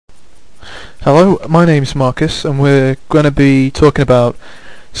Hello, my name's Marcus and we're going to be talking about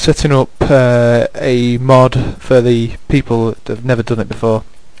setting up a mod for the people that have never done it before.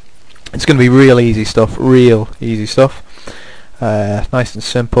 It's going to be real easy stuff, nice and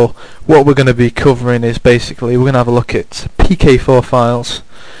simple. What we're going to be covering is basically we're going to have a look at PK4 files.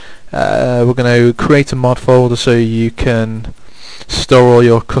 We're going to create a mod folder so you can store all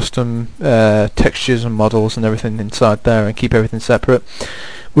your custom textures and models and everything inside there and keep everything separate.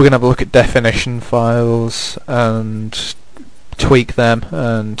 We're going to have a look at definition files and tweak them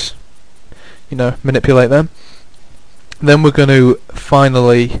and manipulate them. Then we're going to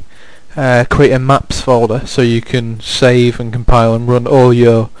finally create a maps folder so you can save and compile and run all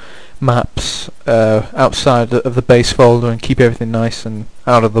your maps outside of the base folder and keep everything nice and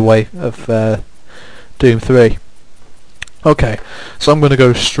out of the way of Doom 3. Okay, so I'm going to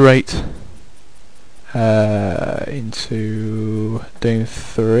go straight into Doom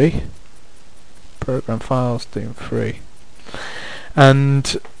 3, program files, Doom 3,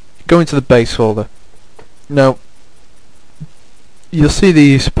 and go into the base folder. Now you'll see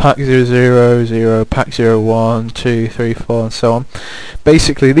these pack 000, pack 01, 2, 3, 4 and so on.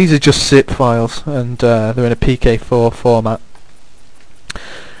 Basically these are just zip files and they're in a PK4 format.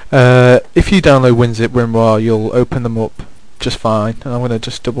 If you download WinZip WinRAR you'll open them up just fine, and I'm going to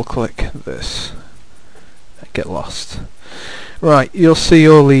just double click this. Get lost. Right, you'll see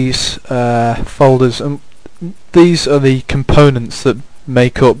all these folders, and these are the components that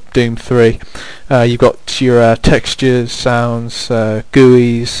make up Doom 3. You've got your textures, sounds,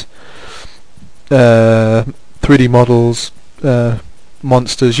 GUIs, 3D models,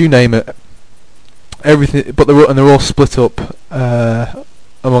 monsters, you name it. Everything, but they're all split up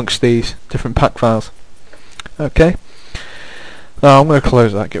amongst these different pack files. Okay. Now I'm going to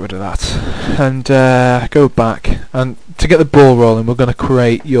close that, get rid of that, and go back, and to get the ball rolling we're going to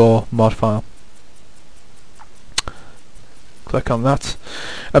create your mod file. Click on that,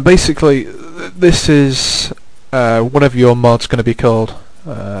 and basically this is whatever your mod's going to be called.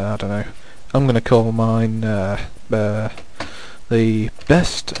 I don't know, I'm going to call mine the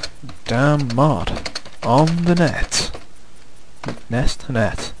best damn mod on the net.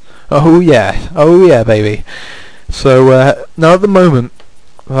 Net. Oh yeah baby. So now at the moment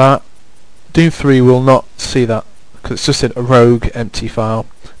that Doom 3 will not see that because it's just a rogue empty file,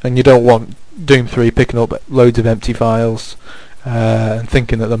 and you don't want Doom 3 picking up loads of empty files and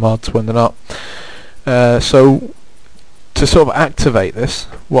thinking that they're mods when they're not. So to sort of activate this,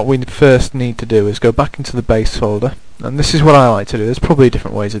 what we first need to do is go back into the base folder, and this is what I like to do. There's probably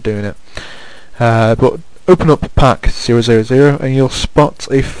different ways of doing it, but open up pack 000 and you'll spot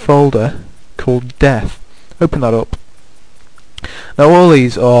a folder called def. Open that up. Now all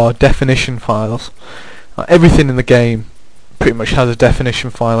these are definition files. Everything in the game pretty much has a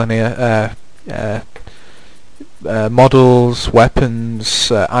definition file in here. Models,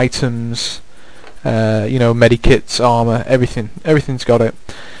 weapons, items, medikits, armor, everything's got it.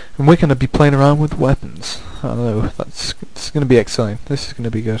 And we're going to be playing around with weapons. I know, it's going to be exciting. This is going to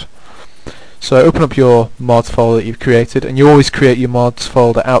be good. So open up your mods folder that you've created, and you always create your mods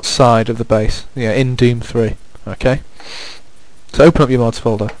folder outside of the base, in Doom 3. Okay. So open up your mods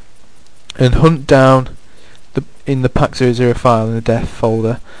folder and hunt down in the pack 00 file in the def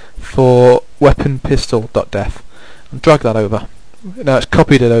folder for weaponpistol.def and drag that over. Now it's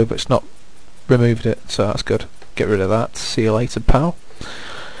copied it over, it's not removed it, so that's good. Get rid of that. See you later, pal.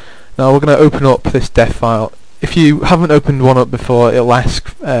 Now we're going to open up this def file. If you haven't opened one up before, it'll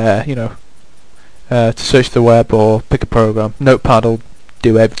ask to search the web or pick a program. Notepad will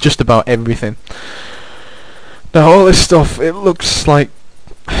do just about everything. Now all this stuff, it looks like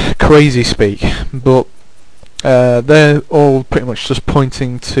crazy speak, but they're all pretty much just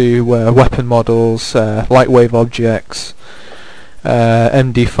pointing to weapon models, light wave objects,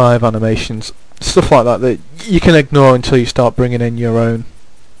 MD5 animations, stuff like that you can ignore until you start bringing in your own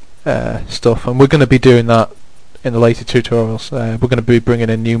stuff, and we're going to be doing that in the later tutorials. We're going to be bringing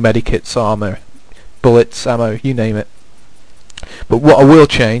in new medikits, armor, bullets, ammo, you name it. But what I will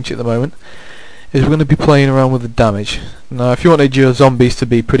change at the moment is we're going to be playing around with the damage. Now if you wanted your zombies to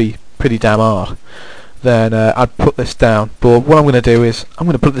be pretty damn hard, then I'd put this down, but what I'm going to do is I'm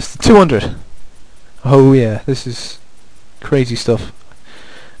going to put this to 200. Oh yeah, this is crazy stuff,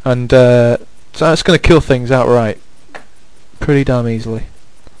 and so that's going to kill things outright pretty damn easily.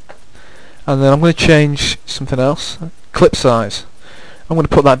 And then I'm going to change something else, clip size. I'm going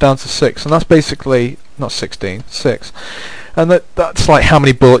to put that down to 6, and that's basically not 16, 6. And that's like how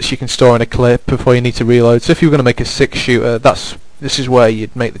many bullets you can store in a clip before you need to reload. So if you were going to make a 6-shooter, this is where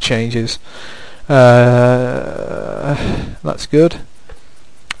you'd make the changes. That's good.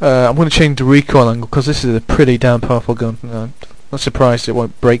 I'm going to change the recoil angle because this is a pretty damn powerful gun. I'm not surprised it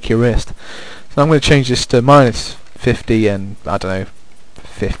won't break your wrist. So I'm going to change this to minus 50 and I don't know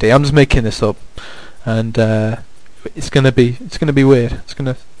 50. I'm just making this up, and it's going to be weird.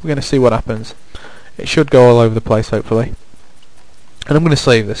 We're going to see what happens. It should go all over the place hopefully. And I'm going to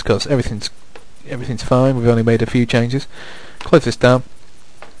save this because everything's fine. We've only made a few changes. Close this down.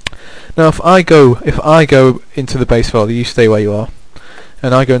 Now if I go into the base folder, you stay where you are,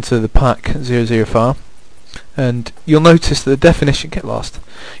 and I go into the pack 00 file, and you'll notice that the definition get lost.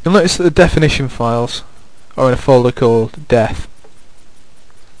 You'll notice that the definition files are in a folder called def.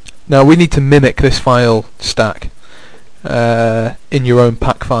 Now we need to mimic this file stack in your own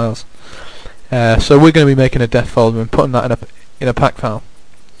pack files. So we're going to be making a def folder and putting that in a pack file.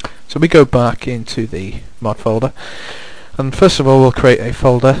 So we go back into the mod folder, and first of all we'll create a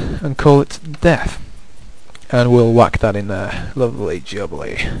folder and call it def, and we'll whack that in there. Lovely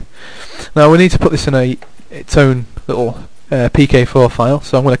jubbly. Now we need to put this in its own little PK4 file,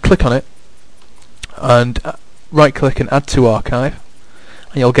 so I'm going to click on it and right click and add to archive,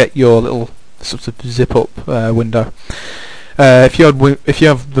 and you'll get your little sort of zip up window. If you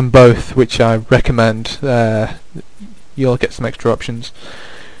have them both, which I recommend, you'll get some extra options.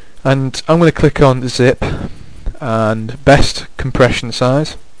 And I'm going to click on zip and best compression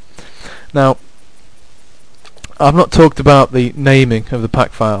size. Now I've not talked about the naming of the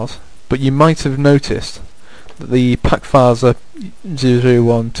pack files, but you might have noticed that the pack files are 0,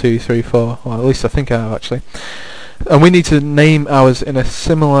 1, 2, 3, 4, or at least I think I have actually, and we need to name ours in a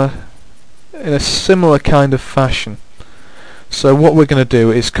similar kind of fashion. So what we're going to do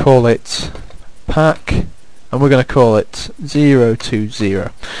is call it pack, and we're going to call it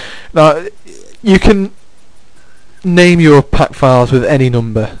 020. Now you can name your pack files with any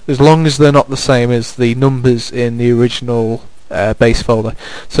number as long as they're not the same as the numbers in the original base folder.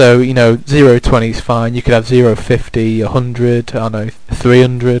 So you know 020 is fine. You could have 050, 100, I don't know,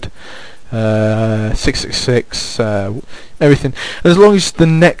 300, 666, everything. And as long as the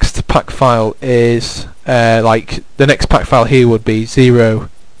next pack file is like the next pack file here would be 021,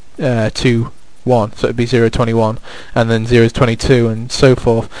 so it'd be 021, and then 022, and so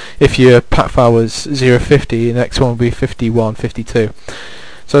forth. If your pack file was 050, the next one would be 51, 52.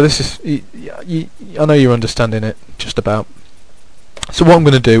 So this is, I know you're understanding it just about. So what I'm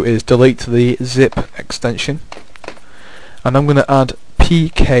going to do is delete the zip extension, and I'm going to add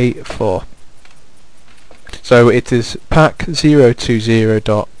PK4. So it is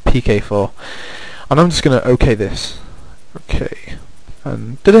pack020.pk4, and I'm just going to OK this. Okay,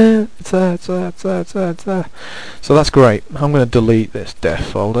 and ta-da, it's there. So that's great. I'm going to delete this def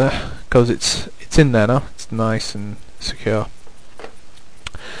folder because it's in there now. It's nice and secure.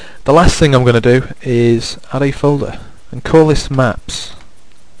 The last thing I'm going to do is add a folder and call this maps.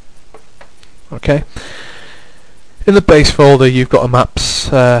 Okay. In the base folder you've got a maps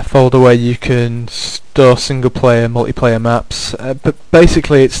folder where you can store single player, multiplayer maps, but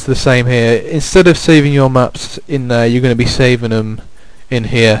basically it's the same here. Instead of saving your maps in there, you're going to be saving them in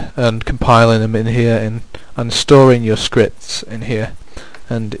here and compiling them in here and storing your scripts in here,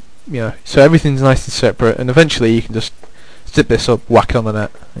 and you know, so everything's nice and separate, and eventually you can just zip this up, whack it on the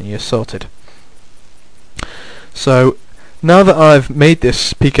net, and you're sorted. So now that I've made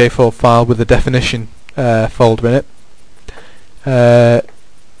this PK4 file with the definition folder in it,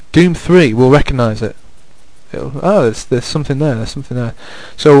 Doom 3 will recognise it. There's something there.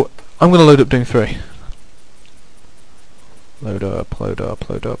 So I'm going to load up Doom 3. Load up.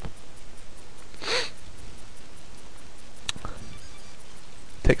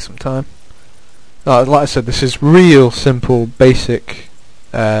 Takes some time. Like I said, this is real simple, basic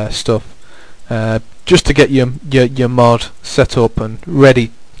stuff. Just to get your mod set up and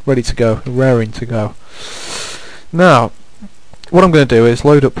ready to go, raring to go. Now, what I'm going to do is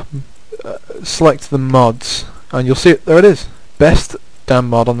load up, select the mods, and you'll see it. There it is. Best damn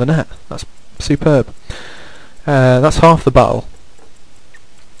mod on the net. That's superb. That's half the battle.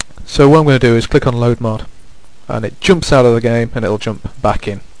 So what I'm going to do is click on load mod, and it jumps out of the game and it'll jump back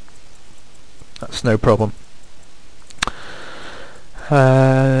in. That's no problem.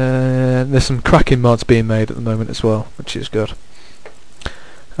 There's some cracking mods being made at the moment as well, which is good.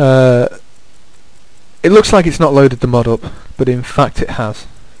 It looks like it's not loaded the mod up, but in fact it has.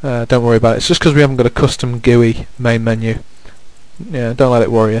 Don't worry about it. It's just because we haven't got a custom GUI main menu. Yeah, don't let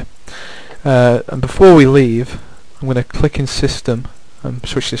it worry you. And before we leave, I'm going to click in System and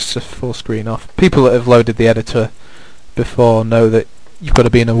switch this to full screen off. People that have loaded the editor before know that you've got to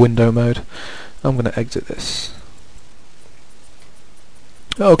be in a window mode. I'm going to exit this.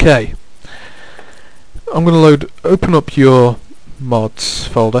 Okay. I'm going to open up your mods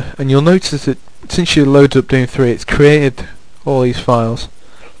folder, and you'll notice that since you loaded up Doom 3, it's created all these files.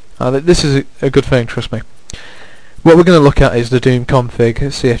 This is a good thing, trust me. What we're going to look at is the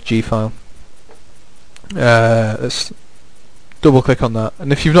DoomConfig.CFG file. Let's double click on that,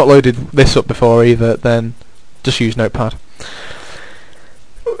 and if you've not loaded this up before either, then just use Notepad.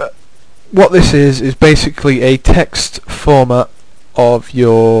 What this is basically a text format of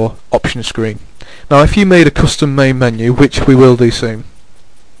your option screen. Now if you made a custom main menu, which we will do soon,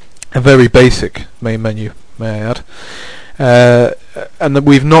 a very basic main menu, may I add, and that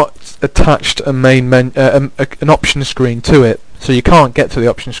we've not attached a main an option screen to it, so you can't get to the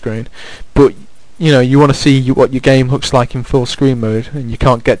option screen, but you know, you want to see what your game looks like in full screen mode, and you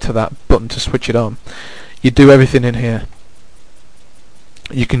can't get to that button to switch it on. You do everything in here.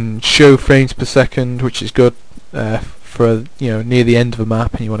 You can show frames per second, which is good for near the end of a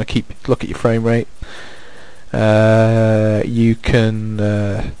map, and you want to look at your frame rate. You can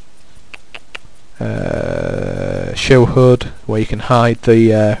show HUD, where you can hide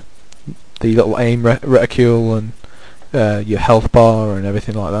the little aim reticule and your health bar and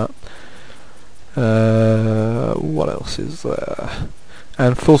everything like that. What else is there?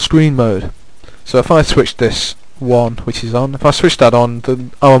 And full screen mode. So if I switch this one, which is on, if I switch that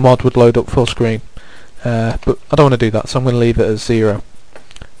on, our mod would load up full screen. But I don't want to do that, so I'm going to leave it as 0.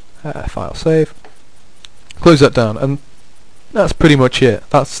 File save. Close that down, and that's pretty much it.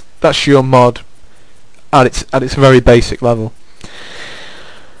 That's your mod at its very basic level.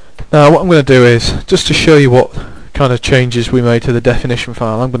 Now what I'm going to do is, just to show you what kind of changes we made to the definition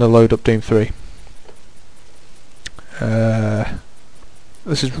file, I'm going to load up Doom 3.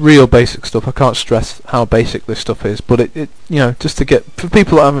 This is real basic stuff. I can't stress how basic this stuff is, but it just to get, for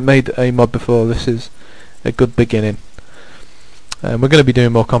people that haven't made a mod before, this is a good beginning. We're going to be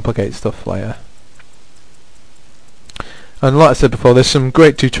doing more complicated stuff later. And like I said before, there's some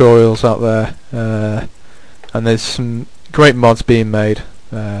great tutorials out there, and there's some great mods being made.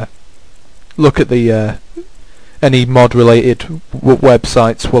 Look at the any mod related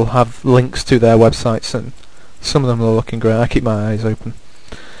websites will have links to their websites, and some of them are looking great. I keep my eyes open.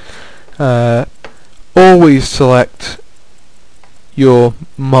 Always select your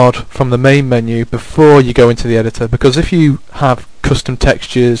mod from the main menu before you go into the editor, because if you have custom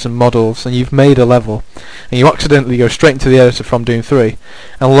textures and models and you've made a level and you accidentally go straight into the editor from Doom 3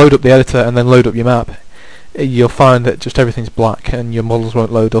 and load up the editor and then load up your map, you'll find that just everything's black and your models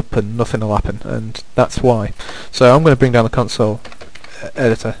won't load up and nothing will happen, and that's why. So I'm going to bring down the console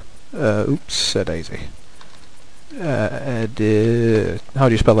editor. Oops, daisy. How do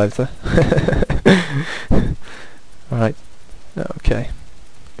you spell editor? Right. Okay.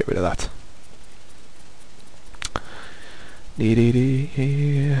 Get rid of that.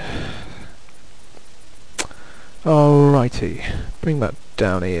 Alrighty. Bring that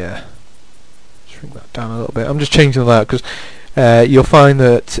down here. Shrink that down a little bit. I'm just changing the layout because you'll find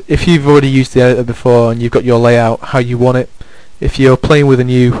that if you've already used the editor before and you've got your layout how you want it, if you're playing with a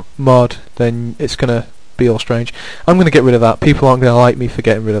new mod, then it's going to be all strange. I'm going to get rid of that. People aren't going to like me for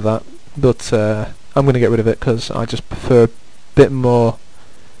getting rid of that, but I'm going to get rid of it because I just prefer a bit more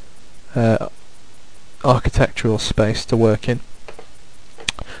architectural space to work in.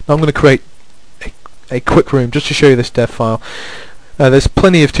 Now I'm going to create a quick room just to show you this dev file. There's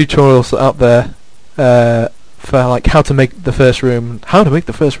plenty of tutorials out there for like how to make the first room.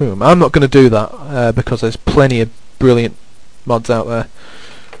 I'm not going to do that because there's plenty of brilliant mods out there,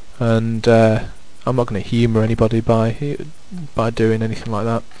 and I'm not going to humour anybody by doing anything like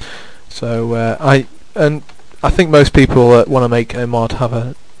that. So I think most people that want to make a mod have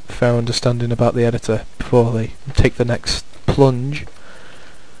a fair understanding about the editor before they take the next plunge.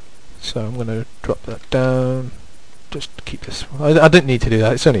 So I'm going to drop that down. Just keep this. I didn't need to do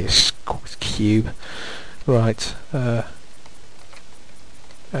that. It's only a cube. Right.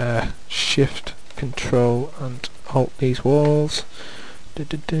 Shift, Control, and Alt these walls.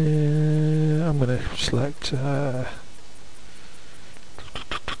 I'm going to select.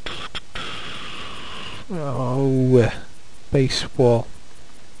 Base wall.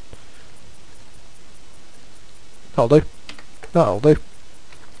 That'll do. I'm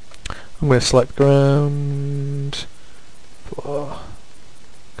going to select ground floor.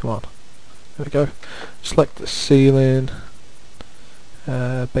 Come on. There we go. Select the ceiling.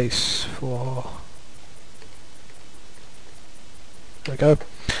 Base floor. There we go.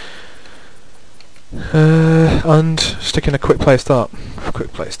 And stick in a quick play start.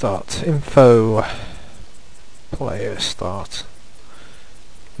 Quick play start. Info. Player start.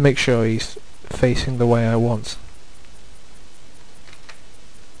 Make sure he's facing the way I want.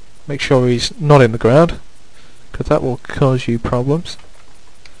 Make sure he's not in the ground. because that will cause you problems.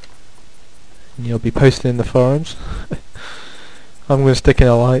 And you'll be posting in the forums. I'm going to stick in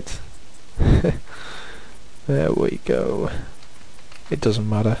a light. There we go. It doesn't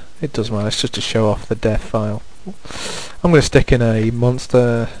matter. It doesn't matter. It's just to show off the dev file. I'm going to stick in a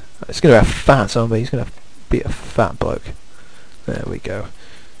monster. It's going to be a fat zombie. He's going to be a fat bloke. There we go.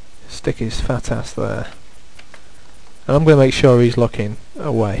 Stick his fat ass there. And I'm going to make sure he's looking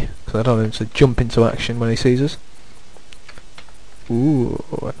away, because I don't want him to jump into action when he sees us. Ooh,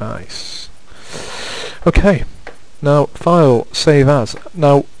 nice. Okay, now file, save as.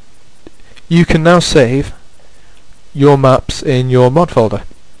 Now, you can now save your maps in your mod folder,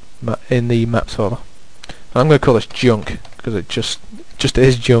 in the maps folder. I'm going to call this junk, because it just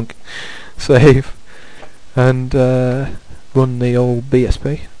is junk. Save, and run the old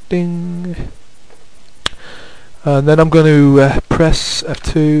BSP. Ding. And then I'm going to press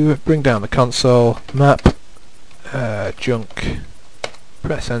F2, bring down the console, map, junk,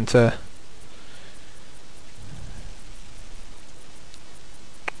 press enter.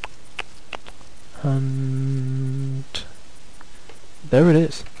 And there it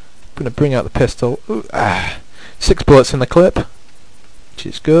is. I'm going to bring out the pistol. Ooh, 6 bullets in the clip, which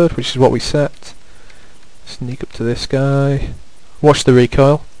is good, which is what we set. Sneak up to this guy. Watch the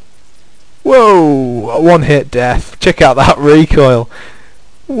recoil. Whoa! A one-hit death. Check out that recoil.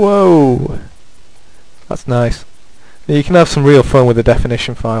 Whoa! That's nice. You can have some real fun with the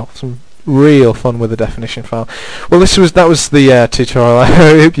definition file. Some real fun with the definition file. Well, that was the tutorial. I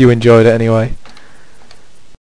hope you enjoyed it anyway.